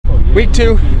Week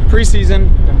 2, preseason.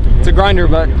 It's a grinder,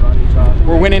 but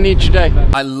we're winning each day.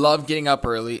 I love getting up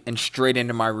early and straight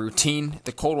into my routine.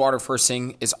 The cold water first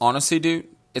thing is honestly, dude,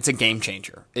 it's a game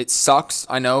changer. It sucks,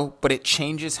 I know, but it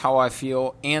changes how I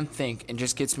feel and think and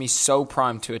just gets me so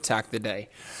primed to attack the day.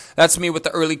 That's me with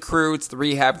the early crew. It's the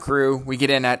rehab crew. We get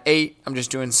in at 8. I'm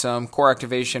just doing some core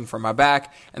activation for my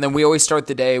back. And then we always start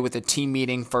the day with a team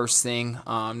meeting first thing,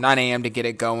 9 a.m. to get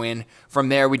it going. From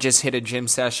there, we just hit a gym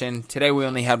session. Today, we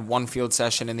only had one field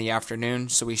session in the afternoon,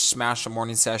 so we smashed the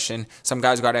morning session. Some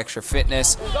guys got extra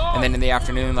fitness. And then in the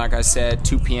afternoon, like I said,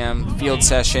 2 p.m. field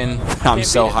session. I'm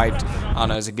so hyped. I don't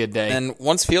know, it was a good day. And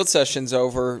once field session's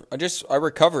over, I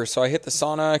recover. So I hit the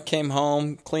sauna, came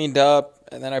home, cleaned up,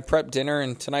 and then I prepped dinner,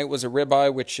 and tonight was a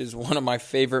ribeye, which is one of my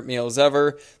favorite meals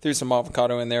ever. Threw some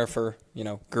avocado in there for,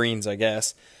 greens, I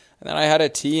guess. And then I had a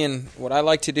tea, and what I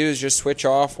like to do is just switch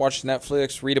off, watch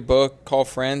Netflix, read a book, call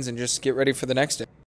friends, and just get ready for the next day.